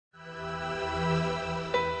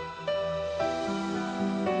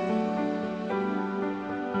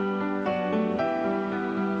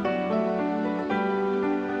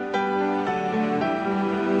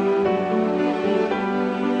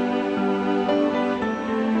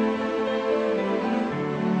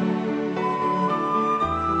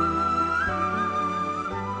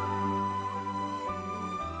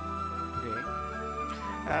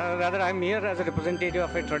rather I'm here as a representative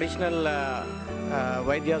of a traditional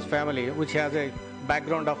Vaidya's family, which has a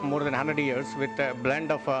background of more than 100 years with a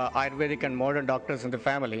blend of Ayurvedic and modern doctors in the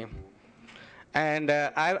family. And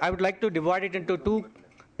I would like to divide it into two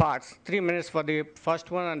parts, 3 minutes for the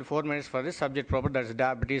first one and 4 minutes for the subject proper, that is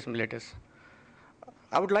diabetes mellitus.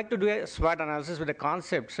 I would like to do a SWOT analysis with a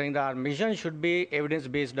concept saying that our mission should be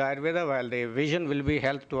evidence-based Ayurveda, while the vision will be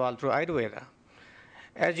health to all through Ayurveda.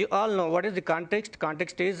 As you all know, what is the context?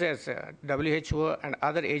 Context is as WHO and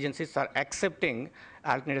other agencies are accepting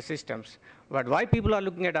alternative systems. But why people are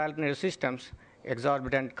looking at alternative systems?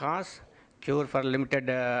 Exorbitant costs, cure for limited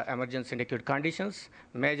emergency and acute conditions,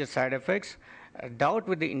 major side effects, doubt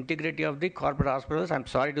with the integrity of the corporate hospitals. I'm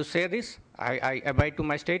sorry to say this. I abide to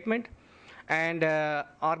my statement. And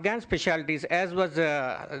organ specialties, as was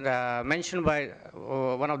mentioned by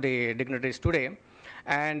one of the dignitaries today,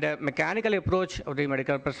 and mechanical approach of the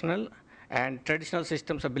medical personnel and traditional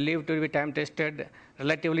systems are believed to be time-tested,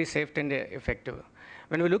 relatively safe and effective.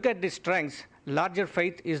 When we look at the strengths, larger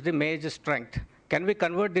faith is the major strength. Can we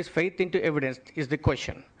convert this faith into evidence is the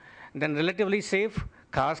question. Then relatively safe,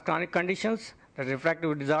 cause chronic conditions, the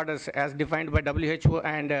refractive disorders as defined by WHO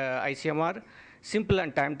and ICMR, simple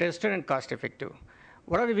and time-tested and cost-effective.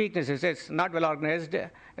 What are the weaknesses? It's not well organized.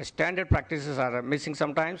 Standard practices are missing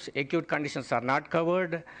sometimes. Acute conditions are not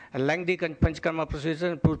covered. A lengthy panchakarma procedure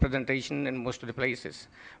and poor presentation in most of the places.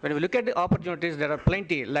 When we look at the opportunities, there are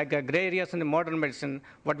plenty, like gray areas in the modern medicine,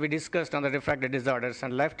 what we discussed on the refractive disorders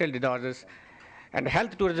and lifestyle disorders. And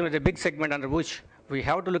health tourism is a big segment under which we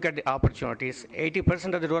have to look at the opportunities.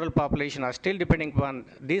 80% of the rural population are still depending upon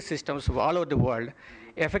these systems all over the world.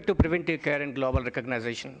 Effective preventive care and global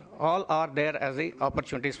recognition, all are there as the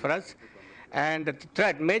opportunities for us. And the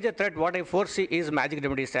threat, major threat, what I foresee is Magic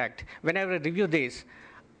Remedies Act. Whenever I review this,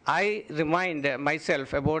 I remind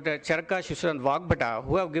myself about Charaka, Shishra and Vagbata,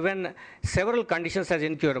 who have given several conditions as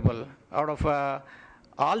incurable. Out of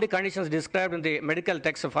all the conditions described in the medical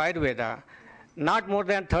text of Ayurveda, not more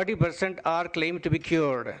than 30% are claimed to be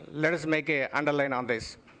cured. Let us make an underline on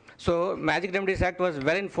this. So Magic Remedies Act was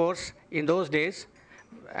well enforced in those days.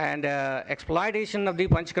 And exploitation of the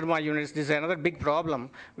Panchakarma units, this is another big problem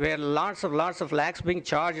where lots of lakhs being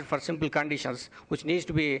charged for simple conditions, which needs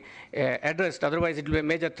to be addressed, otherwise it will be a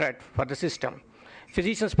major threat for the system.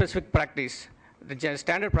 Physician-specific practice, the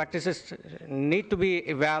standard practices need to be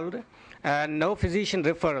evolved, no physician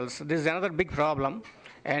referrals, this is another big problem.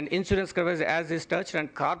 And insurance coverage as is touched,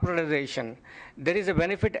 and corporatization. There is a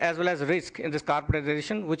benefit as well as risk in this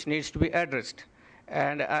corporatization which needs to be addressed.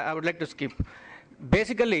 And I would like to skip.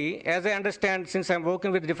 Basically, as I understand, since I'm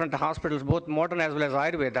working with different hospitals, both modern as well as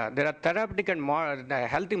Ayurveda, there are therapeutic and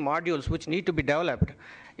healthy modules which need to be developed.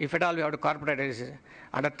 If at all we have to corporatize.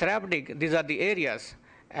 Under therapeutic, these are the areas.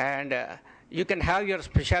 And you can have your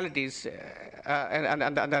specialties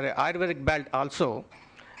and the Ayurvedic belt also,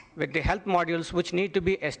 with the health modules which need to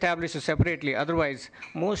be established separately. Otherwise,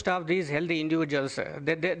 most of these healthy individuals,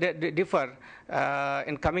 they differ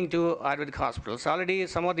in coming to Ayurvedic hospitals. Already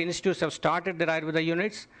some of the institutes have started their Ayurveda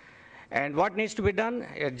units. And what needs to be done?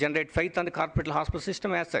 Generate faith on the corporate hospital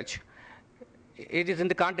system as such. It is in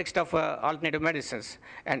the context of alternative medicines.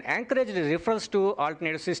 And encourage the referrals to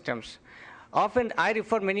alternative systems. Often I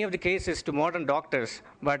refer many of the cases to modern doctors,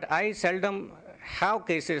 but I seldom have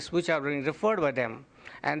cases which are being referred by them.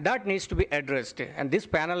 And that needs to be addressed. And this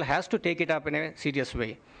panel has to take it up in a serious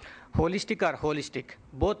way. Holistic or holistic,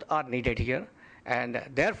 both are needed here. And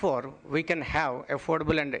therefore, we can have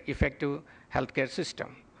affordable and effective healthcare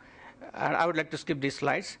system. And I would like to skip these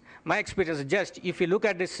slides. My experience is just, if you look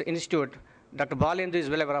at this institute, Dr. Balendu is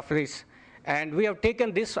well aware of this. And we have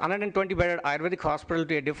taken this 120-bedded Ayurvedic hospital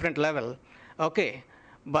to a different level, okay,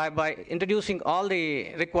 by introducing all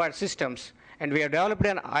the required systems. And we have developed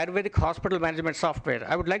an Ayurvedic hospital management software.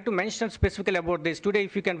 I would like to mention specifically about this. Today,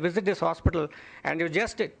 if you can visit this hospital and you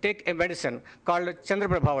just take a medicine called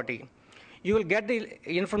Chandraprabhavati, you will get the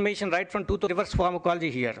information right from reverse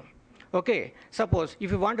pharmacology here. Okay, suppose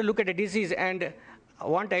if you want to look at a disease and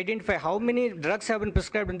want to identify how many drugs have been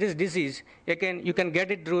prescribed in this disease, you can get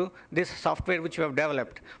it through this software which we have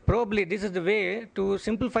developed. Probably this is the way to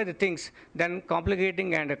simplify the things than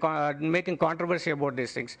complicating and making controversy about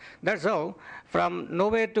these things. That's how from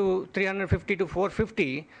nowhere to 350 to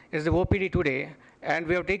 450 is the OPD today. And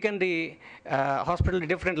we have taken the hospital to a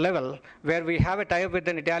different level where we have a tie-up with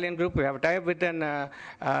an Italian group, we have a tie-up with an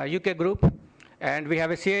UK group, and we have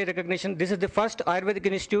a CI recognition. This is the first Ayurvedic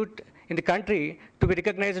institute in the country to be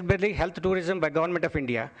recognized by the health tourism by Government of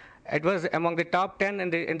India. It was among the top 10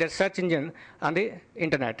 in the search engine on the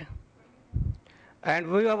internet. And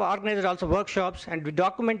we have organized also workshops, and we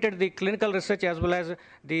documented the clinical research as well as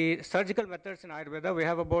the surgical methods in Ayurveda. We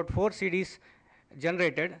have about 4 CDs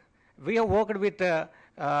generated. We have worked with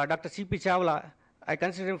Dr. C.P. Chawla. I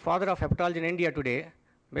consider him father of hepatology in India today,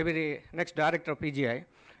 maybe the next director of PGI.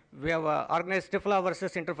 We have organized Stifla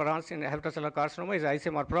versus interference in hepatocellular carcinoma, is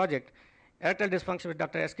ICMR project, erectile dysfunction with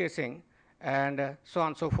Dr. S.K. Singh, and so on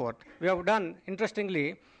and so forth. We have done,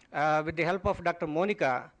 interestingly, with the help of Dr.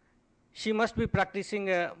 Monica. She must be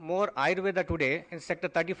practicing more Ayurveda today in Sector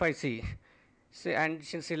 35C. And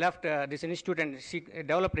since she left this institute and she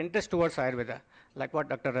developed interest towards Ayurveda, like what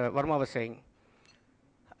Dr. Verma was saying.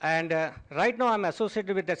 And right now I'm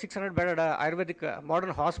associated with the 600-bedded Ayurvedic modern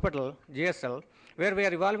hospital, GSL, where we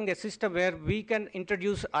are evolving a system where we can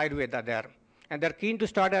introduce Ayurveda there. And they're keen to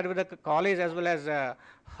start Ayurveda college as well as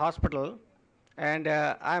hospital. And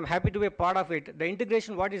I'm happy to be a part of it. The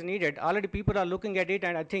integration, what is needed, already people are looking at it,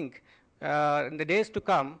 and I think in the days to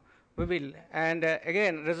come, we will. And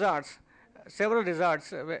again, resorts, several resorts.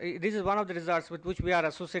 This is one of the resorts with which we are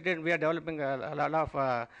associated, and we are developing a lot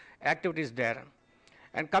of activities there.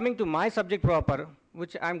 And coming to my subject proper,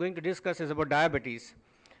 which I'm going to discuss, is about diabetes.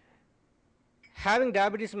 Having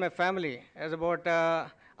diabetes in my family, as about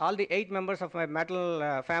all the 8 members of my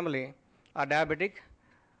maternal family are diabetic.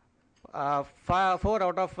 4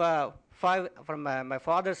 out of 5 from my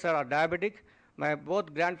father's side are diabetic. My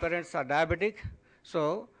both grandparents are diabetic.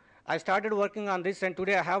 So I started working on this, and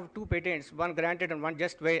today I have 2 patents, one granted and one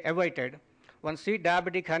just awaited. One sweet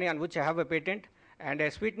diabetic honey, on which I have a patent, and a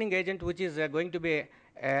sweetening agent, which is going to be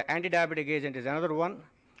an anti-diabetic agent, is another one.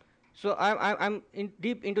 So I'm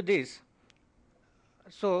deep into this.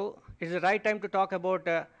 So it's the right time to talk about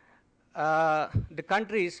the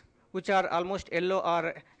countries which are almost yellow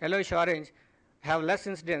or yellowish orange, have less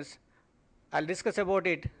incidence. I'll discuss about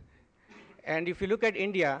it. And if you look at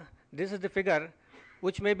India, this is the figure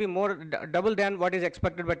which may be more double than what is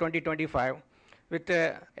expected by 2025 with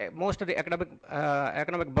most of the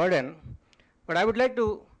economic burden. But I would like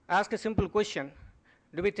to ask a simple question.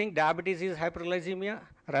 Do we think diabetes is hyperglycemia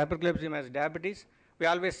or hyperglycemia is diabetes? We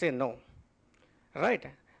always say no, right?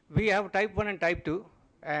 We have type 1 and type 2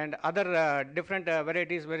 and other different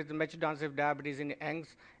varieties where it's mature onset diabetes in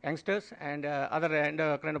youngsters and other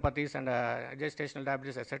endocrinopathies and gestational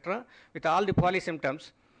diabetes, etc., with all the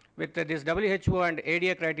polysymptoms, with this WHO and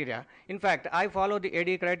ADA criteria. In fact, I follow the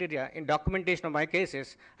ADA criteria in documentation of my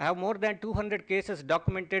cases. I have more than 200 cases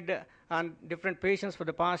documented on different patients for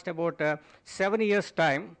the past about 7 years'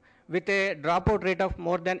 time, with a dropout rate of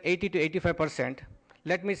more than 80 to 85%.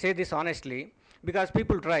 Let me say this honestly, because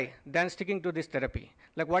people try than sticking to this therapy,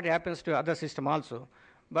 like what happens to other system also.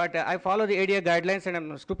 But I follow the ADA guidelines, and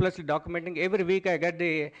I'm scrupulously documenting. Every week I get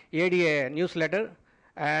the ADA newsletter,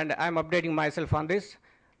 and I'm updating myself on this.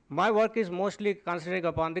 My work is mostly concentrating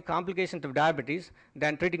upon the complications of diabetes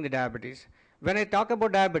than treating the diabetes. When I talk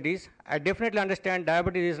about diabetes, I definitely understand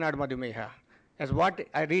diabetes is not Madhumeha, as what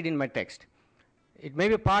I read in my text. It may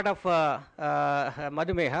be part of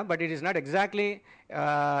Madhumeha, but it is not exactly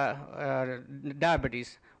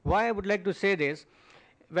diabetes. Why I would like to say this,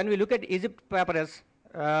 when we look at Egypt papyrus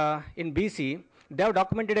in BC, they have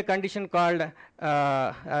documented a condition called,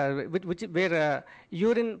 where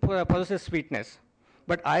urine possesses sweetness.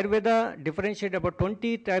 But Ayurveda differentiates about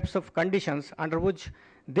 20 types of conditions under which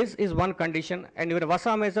this is one condition, and your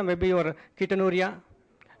vasamesa may be your ketonuria,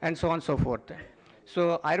 and so on and so forth.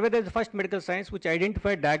 So Ayurveda is the first medical science which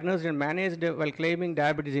identified, diagnosed, and managed while claiming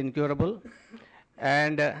diabetes is incurable.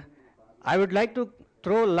 And I would like to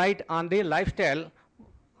throw light on the lifestyle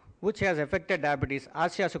which has affected diabetes,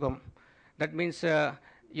 Asya Sukam. That means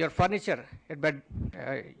your furniture at bed,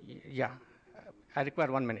 yeah, I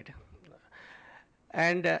require 1 minute.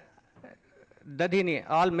 And Dadhini,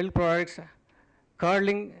 all milk products,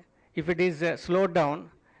 curdling, if it is slowed down,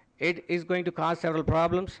 it is going to cause several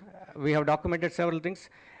problems. We have documented several things.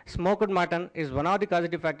 Smoked mutton is one of the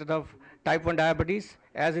causative factors of type 1 diabetes,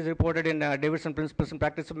 as is reported in Davidson Principles in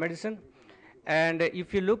Practice of Medicine. And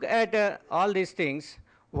if you look at all these things,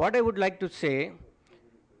 what I would like to say,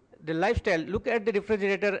 the lifestyle, look at the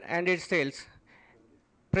refrigerator and its sales,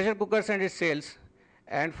 pressure cookers and its sales,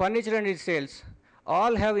 and furniture and its sales,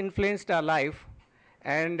 all have influenced our life.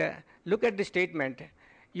 And look at the statement.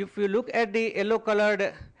 If you look at the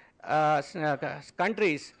yellow-colored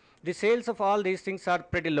countries, the sales of all these things are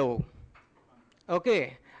pretty low.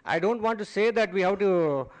 Okay, I don't want to say that we have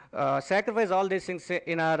to sacrifice all these things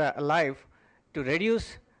in our life to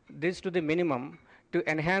reduce this to the minimum to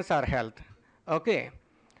enhance our health. Okay,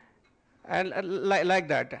 and like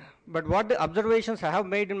that. But what the observations I have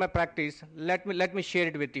made in my practice, let me share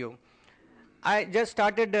it with you. I just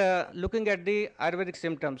started looking at the Ayurvedic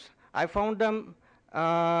symptoms. I found them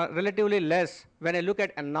relatively less when I look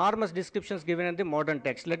at enormous descriptions given in the modern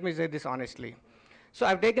text. Let me say this honestly. So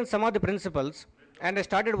I've taken some of the principles and I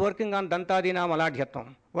started working on Dantadina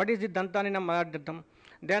Maladhyatam. What is the Dantadina Maladhyatam?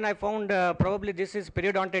 Then I found probably this is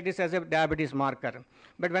periodontitis as a diabetes marker.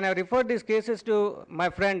 But when I referred these cases to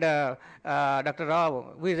my friend Dr.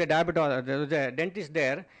 Rao, who is a dentist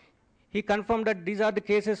there, he confirmed that these are the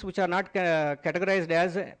cases which are not categorized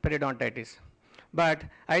as periodontitis. But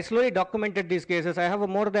I slowly documented these cases. I have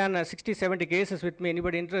more than 60, 70 cases with me.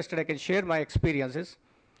 Anybody interested, I can share my experiences.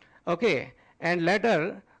 Okay, and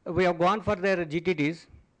later we have gone for their GTTs.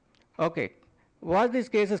 Okay, watch these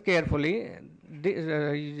cases carefully.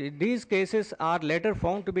 These cases are later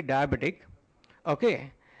found to be diabetic.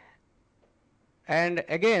 Okay, and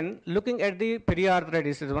again, looking at the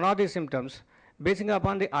periarthritis is one of the symptoms. Basing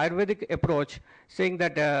upon the Ayurvedic approach, saying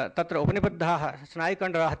that tatra upanipadaha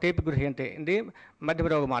snayukandraha tepi gruhyante in the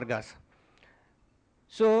Madhyaroga margas.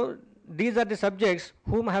 So these are the subjects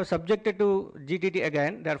whom I have subjected to GTT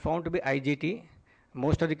again. They are found to be IGT,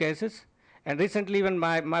 most of the cases. And recently even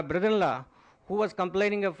my brother-in-law, who was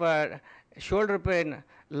complaining of shoulder pain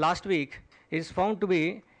last week, is found to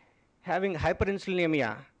be having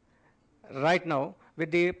hyperinsulinemia right now with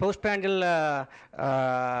the postprandial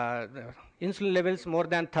insulin levels more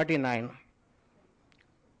than 39.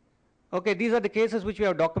 Okay, these are the cases which we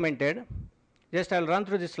have documented. Just I'll run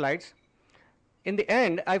through the slides. In the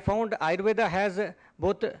end, I found Ayurveda has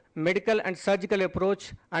both medical and surgical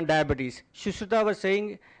approach on diabetes. Shushruta was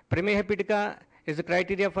saying Prameha Pitaka is the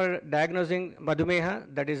criteria for diagnosing Madhumeha,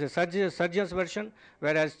 that is a surgeon's version,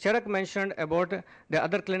 whereas Charak mentioned about the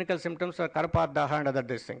other clinical symptoms are Karpaddaha and other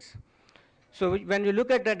these things. So when you look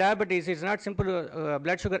at the diabetes, it's not simple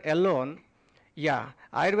blood sugar alone. Yeah,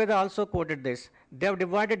 Ayurveda also quoted this. They have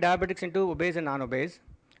divided diabetics into obese and non-obese,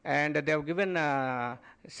 and they have given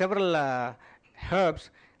several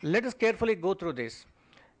herbs. Let us carefully go through this.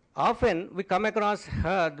 Often we come across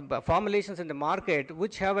formulations in the market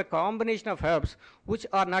which have a combination of herbs which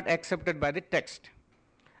are not accepted by the text.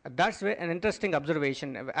 That's an interesting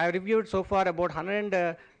observation. I reviewed so far about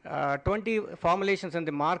 120 formulations in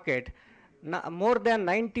the market. More than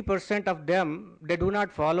 90% of them, they do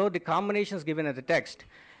not follow the combinations given in the text.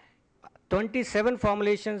 27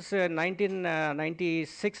 formulations,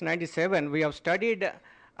 1996-97, we have studied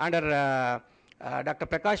under Dr.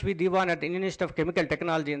 Prakash V. Diwan at the Indian Institute of Chemical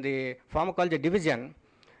Technology in the Pharmacology Division.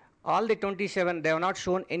 All the 27, they have not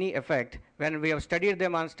shown any effect when we have studied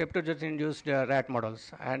them on streptococcus-induced rat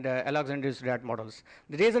models and allox-induced rat models.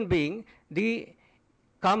 The reason being the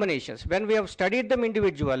combinations. When we have studied them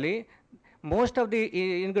individually, most of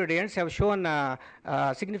the ingredients have shown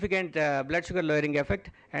significant blood sugar lowering effect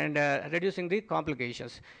and reducing the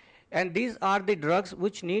complications. And these are the drugs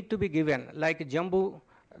which need to be given, like Jambu,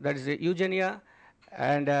 that is Eugenia,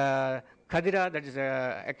 and Khadira, that is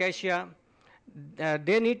Acacia.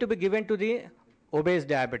 They need to be given to the obese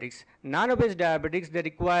diabetics. Non-obese diabetics, they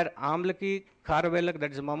require Amlaki, Carvelak,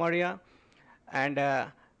 that is Mamaria, and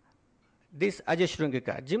this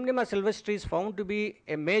Ajashrungika. Gymnema sylvestri is found to be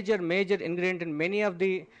a major ingredient in many of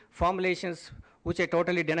the formulations, which I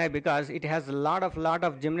totally deny because it has a lot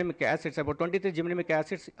of gymnemic acids, about 23 gymnemic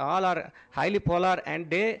acids, all are highly polar and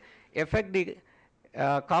they affect the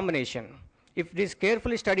combination. If this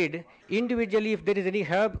carefully studied individually, if there is any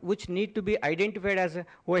herb which need to be identified as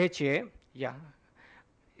OHA,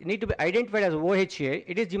 need to be identified as OHA,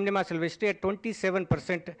 it is Gymnema sylvestri at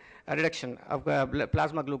 27% reduction of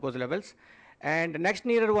plasma glucose levels. And next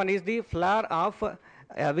nearer one is the flower of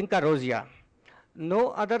Vinca rosea. No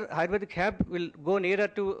other Ayurvedic herb will go nearer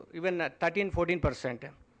to even 13-14%.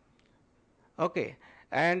 Okay,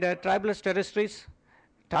 and Tribulus terrestris,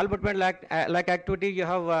 talbotment-like activity, you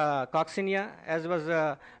have coccinia, as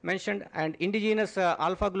was mentioned, and indigenous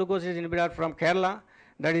alpha-glucose inhibitor from Kerala,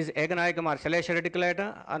 that is Agonizum or Salacia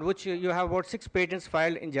reticulata, on which you have about 6 patents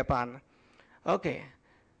filed in Japan. Okay.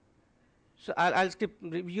 So I'll skip.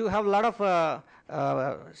 You have a lot of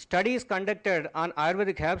studies conducted on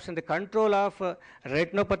Ayurvedic herbs in the control of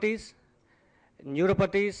retinopathies,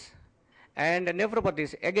 neuropathies, and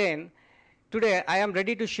nephropathies. Again, today I am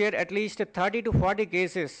ready to share at least 30 to 40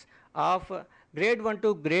 cases of grade 1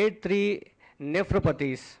 to grade 3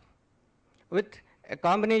 nephropathies with a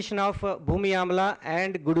combination of Bhumi Amla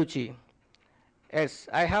and Guduchi. Yes,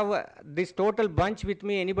 I have this total bunch with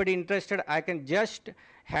me. Anybody interested, I can just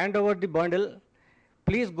hand over the bundle.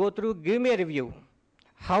 Please go through, give me a review.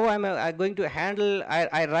 How am I going to handle,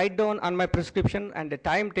 I write down on my prescription, and the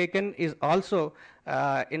time taken is also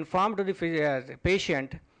informed to the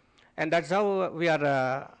patient, and that's how we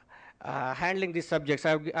are handling these subjects.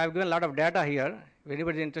 I've given a lot of data here. If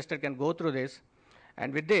anybody interested can go through this.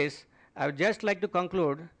 And with this, I would just like to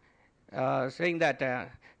conclude saying that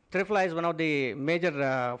Trifla is one of the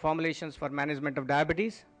major formulations for management of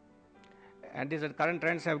diabetes. And these are the current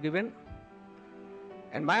trends I've given.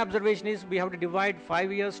 And my observation is we have to divide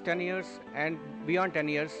 5 years, 10 years, and beyond 10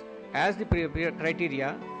 years as the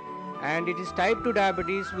criteria. And it is type 2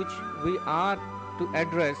 diabetes which we are to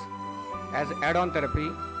address as add-on therapy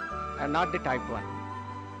and not the type 1.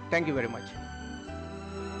 Thank you very much.